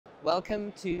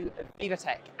Welcome to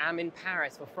VivaTech. I'm in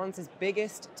Paris for France's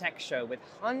biggest tech show with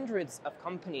hundreds of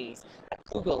companies like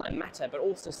Google and Meta, but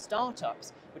also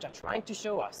startups which are trying to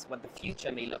show us what the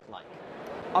future may look like.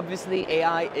 Obviously,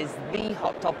 AI is the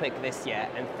hot topic this year,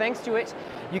 and thanks to it,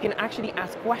 you can actually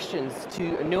ask questions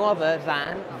to no other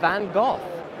than Van Gogh.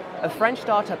 A French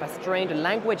startup has trained a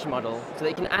language model so that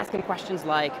you can ask him questions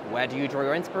like, where do you draw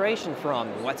your inspiration from?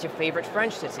 What's your favorite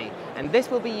French city? And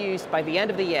this will be used by the end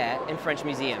of the year in French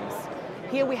museums.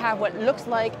 Here we have what looks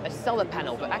like a solar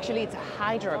panel, but actually it's a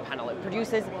hydro panel. It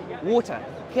produces water.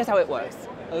 Here's how it works.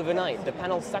 Overnight, the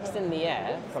panel sucks in the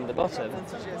air from the bottom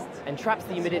and traps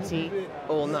the humidity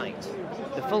all night.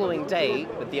 The following day,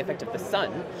 with the effect of the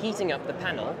sun heating up the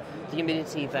panel, the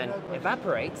humidity then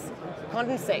evaporates,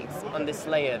 condensates on this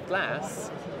layer of glass,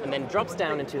 and then drops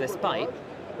down into this pipe.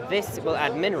 This will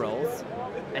add minerals,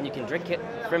 and you can drink it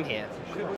from here.